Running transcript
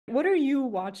What are you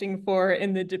watching for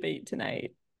in the debate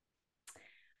tonight?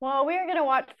 Well, we are going to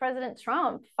watch President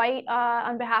Trump fight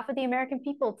on behalf of the American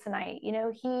people tonight.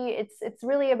 It's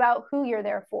really about who you're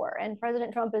there for, and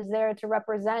President Trump is there to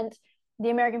represent the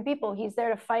American people. He's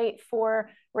there to fight for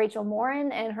Rachel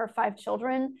Morin and her 5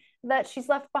 children that she's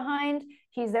left behind.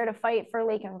 He's there to fight for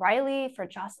Laken Riley, for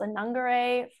Jocelyn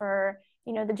Nungare, for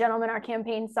the gentleman our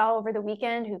campaign saw over the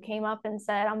weekend who came up and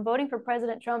said, "I'm voting for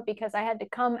President Trump because I had to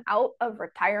come out of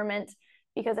retirement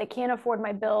because I can't afford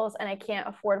my bills and I can't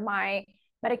afford my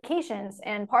medications."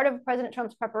 And part of President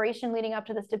Trump's preparation leading up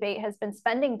to this debate has been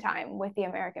spending time with the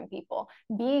American people,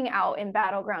 being out in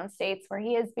battleground states where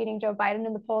he is beating Joe Biden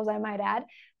in the polls, I might add,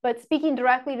 but speaking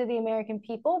directly to the American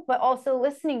people, but also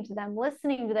listening to them,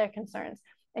 listening to their concerns.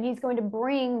 And he's going to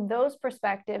bring those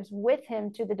perspectives with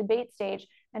him to the debate stage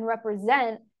and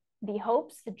represent the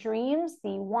hopes, the dreams,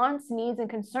 the wants, needs, and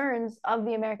concerns of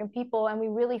the American people. And we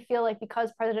really feel like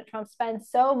because President Trump spends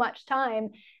so much time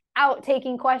out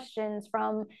taking questions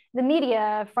from the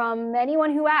media, from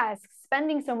anyone who asks,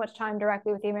 spending so much time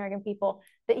directly with the American people,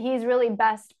 that he's really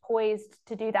best poised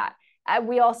to do that.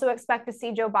 We also expect to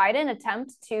see Joe Biden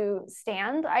attempt to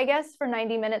stand, I guess, for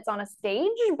 90 minutes on a stage.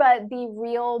 But the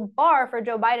real bar for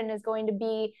Joe Biden is going to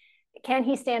be, can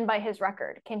he stand by his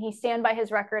record? Can he stand by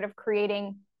his record of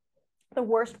creating the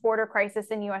worst border crisis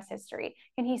in US history?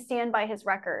 Can he stand by his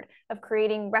record of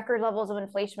creating record levels of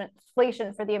inflation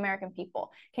for the American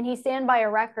people? Can he stand by a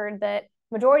record that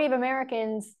majority of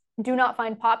Americans do not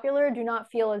find popular, do not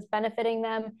feel is benefiting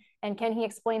them? And can he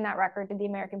explain that record to the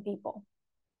American people?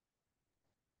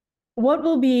 What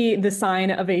will be the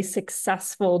sign of a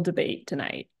successful debate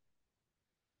tonight?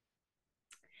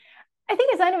 I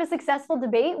think a sign of a successful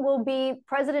debate will be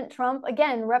President Trump,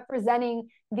 again, representing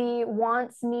the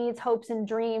wants, needs, hopes, and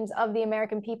dreams of the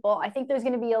American people. I think there's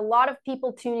going to be a lot of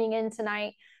people tuning in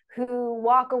tonight who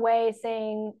walk away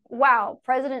saying, wow,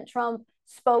 President Trump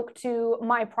spoke to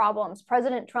my problems.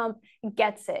 President Trump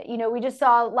gets it. We just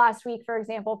saw last week, for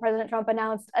example, President Trump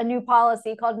announced a new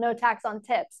policy called no tax on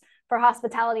tips for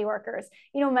hospitality workers.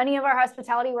 Many of our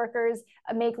hospitality workers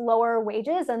make lower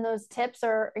wages, and those tips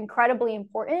are incredibly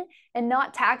important. And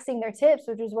not taxing their tips,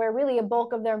 which is where really a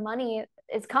bulk of their money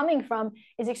is coming from,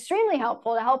 is extremely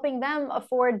helpful to helping them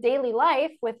afford daily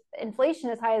life with inflation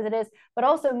as high as it is, but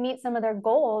also meet some of their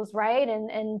goals, right?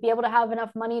 And be able to have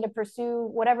enough money to pursue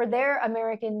whatever their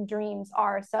American dreams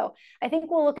are. So I think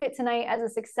we'll look at tonight as a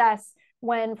success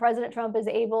when President Trump is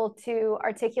able to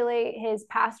articulate his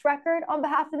past record on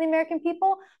behalf of the American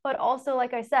people, but also,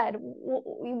 like I said,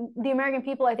 the American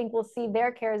people, I think, will see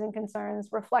their cares and concerns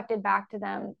reflected back to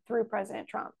them through President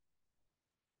Trump.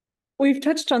 We've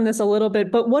touched on this a little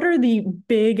bit, but what are the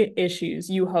big issues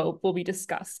you hope will be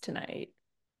discussed tonight?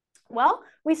 Well,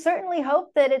 we certainly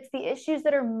hope that it's the issues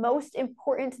that are most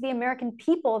important to the American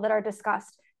people that are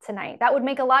discussed tonight. That would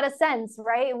make a lot of sense,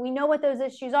 right? We know what those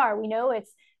issues are. We know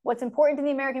it's what's important to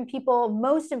the American people.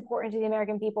 Most important to the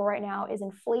American people right now is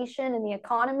inflation and the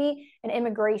economy and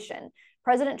immigration.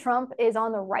 President Trump is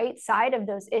on the right side of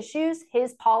those issues.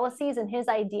 His policies and his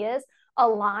ideas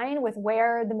align with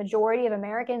where the majority of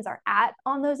Americans are at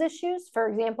on those issues. For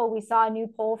example, we saw a new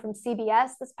poll from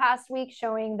CBS this past week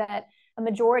showing that a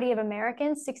majority of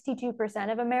Americans,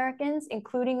 62% of Americans,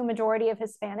 including a majority of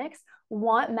Hispanics,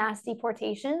 want mass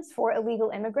deportations for illegal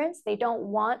immigrants. They don't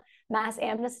want mass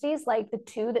amnesties like the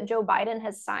 2 that Joe Biden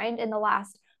has signed in the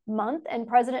last month. And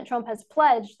President Trump has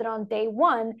pledged that on day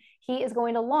 1, he is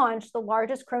going to launch the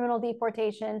largest criminal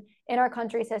deportation in our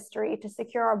country's history to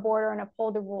secure our border and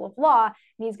uphold the rule of law.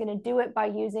 And he's going to do it by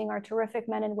using our terrific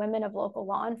men and women of local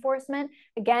law enforcement.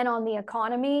 Again, on the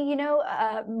economy,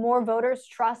 more voters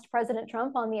trust President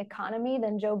Trump on the economy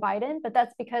than Joe Biden. But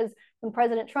that's because when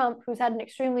President Trump, who's had an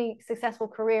extremely successful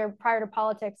career prior to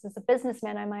politics as a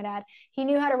businessman, I might add, he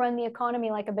knew how to run the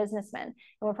economy like a businessman. And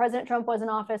when President Trump was in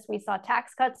office, we saw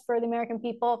tax cuts for the American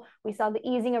people. We saw the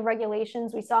easing of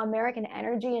regulations. We saw American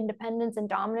energy independence and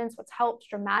dominance, which helped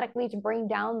dramatically to bring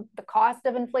down the cost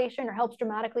of inflation, or helps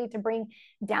dramatically to bring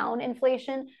down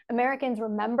inflation. Americans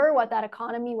remember what that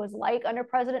economy was like under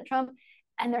President Trump,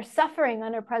 and they're suffering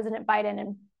under President Biden.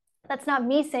 And that's not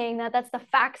me saying that, that's the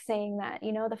facts saying that.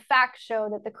 The facts show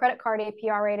that the credit card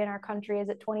APR rate in our country is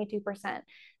at 22%,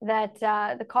 that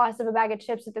the cost of a bag of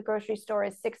chips at the grocery store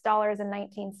is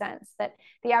 $6.19, that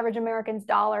the average American's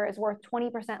dollar is worth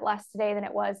 20% less today than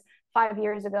it was 5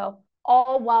 years ago,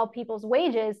 all while people's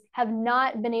wages have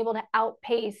not been able to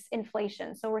outpace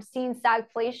inflation. So we're seeing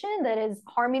stagflation that is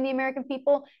harming the American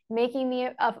people, making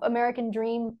the American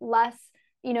dream less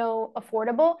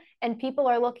affordable, and people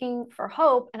are looking for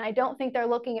hope. And I don't think they're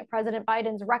looking at President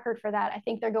Biden's record for that. I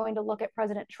think they're going to look at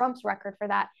President Trump's record for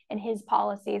that and his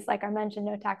policies, like I mentioned,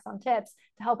 no tax on tips,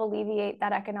 to help alleviate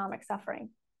that economic suffering.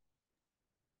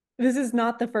 This is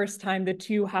not the first time the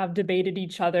two have debated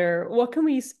each other. What can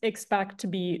we expect to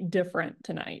be different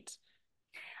tonight?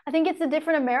 I think it's a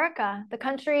different America. The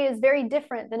country is very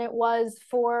different than it was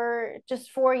for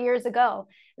just 4 years ago.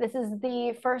 This is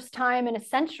the first time in a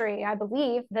century, I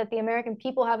believe, that the American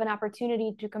people have an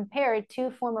opportunity to compare two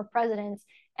former presidents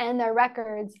and their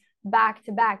records back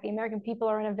to back. The American people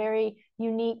are in a very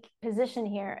unique position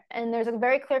here. And there's a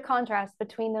very clear contrast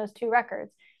between those two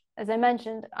records. As I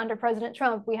mentioned, under President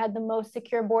Trump, we had the most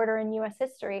secure border in US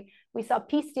history. We saw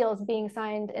peace deals being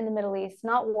signed in the Middle East,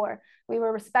 not war. We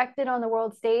were respected on the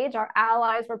world stage. Our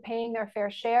allies were paying their fair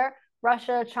share.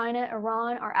 Russia, China,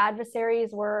 Iran, our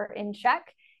adversaries were in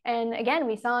check. And again,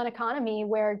 we saw an economy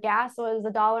where gas was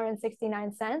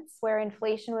 $1.69, where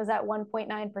inflation was at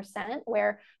 1.9%,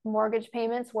 where mortgage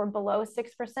payments were below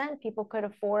 6%. People could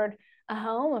afford a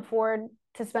home, afford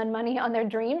to spend money on their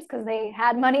dreams because they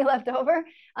had money left over.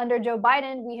 Under Joe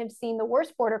Biden, we have seen the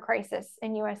worst border crisis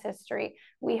in US history.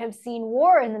 We have seen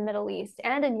war in the Middle East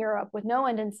and in Europe with no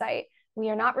end in sight. We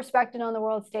are not respected on the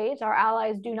world stage. Our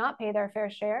allies do not pay their fair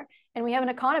share. And we have an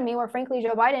economy where, frankly,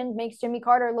 Joe Biden makes Jimmy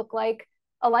Carter look like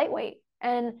a lightweight.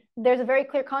 And there's a very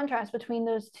clear contrast between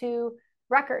those two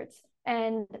records.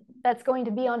 And that's going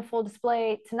to be on full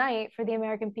display tonight for the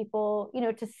American people,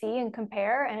 to see and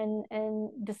compare and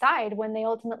decide when they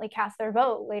ultimately cast their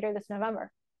vote later this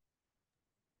November.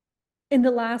 In the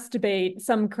last debate,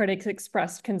 some critics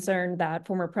expressed concern that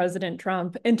former President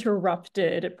Trump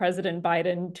interrupted President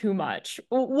Biden too much.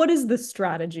 What is the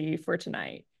strategy for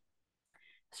tonight?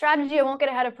 Strategy, I won't get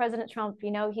ahead of President Trump.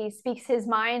 He speaks his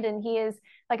mind, and he is,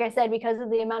 like I said, because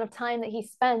of the amount of time that he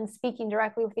spends speaking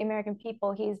directly with the American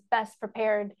people, he's best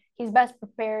prepared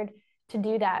to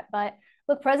do that. But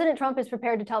look, President Trump is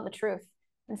prepared to tell the truth.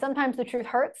 And sometimes the truth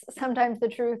hurts. Sometimes the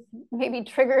truth maybe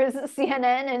triggers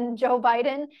CNN and Joe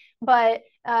Biden. But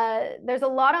there's a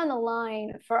lot on the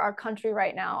line for our country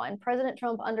right now. And President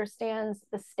Trump understands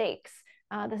the stakes.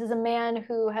 This is a man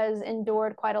who has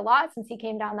endured quite a lot since he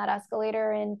came down that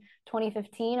escalator in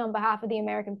 2015 on behalf of the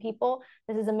American people.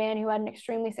 This is a man who had an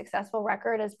extremely successful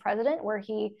record as president, where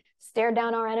he stared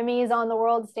down our enemies on the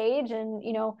world stage and,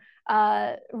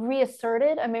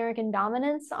 reasserted American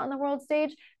dominance on the world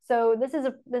stage. So this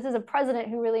is a president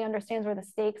who really understands where the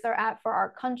stakes are at for our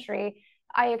country.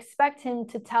 I expect him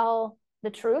to tell the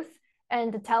truth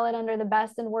and to tell it under the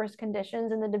best and worst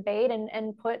conditions in the debate,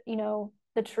 and put,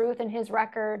 the truth in his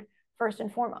record first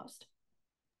and foremost.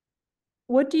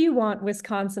 What do you want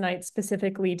Wisconsinites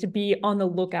specifically to be on the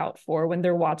lookout for when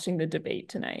they're watching the debate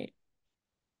tonight?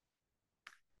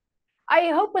 I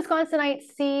hope Wisconsinites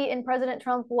see in President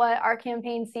Trump what our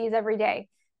campaign sees every day,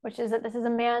 which is that this is a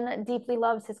man that deeply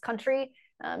loves his country.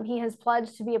 He has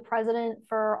pledged to be a president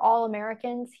for all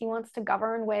Americans. He wants to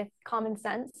govern with common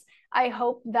sense. I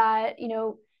hope that,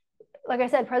 like I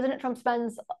said, President Trump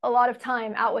spends a lot of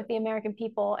time out with the American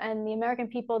people, and the American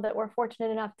people that we're fortunate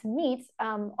enough to meet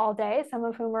all day, some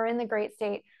of whom are in the great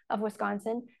state of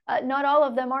Wisconsin, not all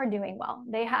of them are doing well.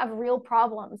 They have real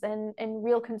problems and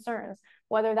real concerns,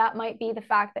 whether that might be the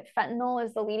fact that fentanyl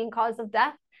is the leading cause of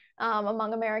death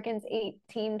among Americans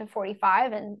 18 to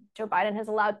 45, and Joe Biden has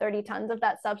allowed 30 tons of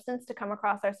that substance to come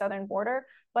across our southern border,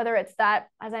 whether it's that,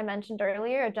 as I mentioned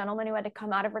earlier, a gentleman who had to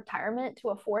come out of retirement to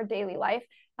afford daily life.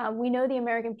 We know the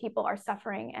American people are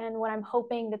suffering, and what I'm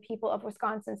hoping the people of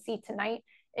Wisconsin see tonight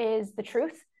is the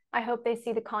truth. I hope they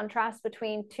see the contrast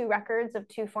between two records of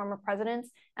two former presidents,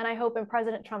 and I hope in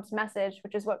President Trump's message,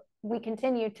 which is what we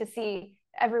continue to see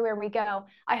everywhere we go,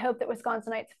 I hope that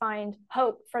Wisconsinites find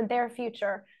hope for their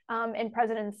future in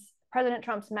President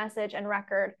Trump's message and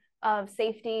record of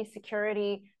safety,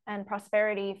 security, and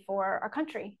prosperity for our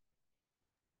country.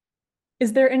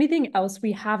 Is there anything else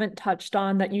we haven't touched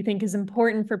on that you think is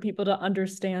important for people to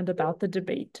understand about the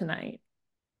debate tonight?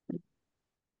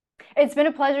 It's been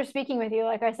a pleasure speaking with you.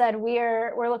 Like I said,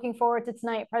 we're looking forward to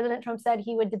tonight. President Trump said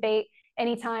he would debate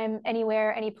anytime,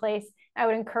 anywhere, any place. I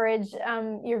would encourage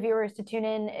your viewers to tune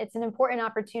in. It's an important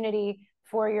opportunity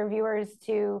for your viewers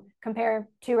to compare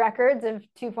two records of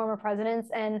two former presidents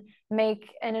and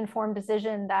make an informed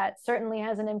decision that certainly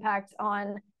has an impact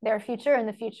on their future and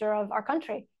the future of our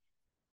country.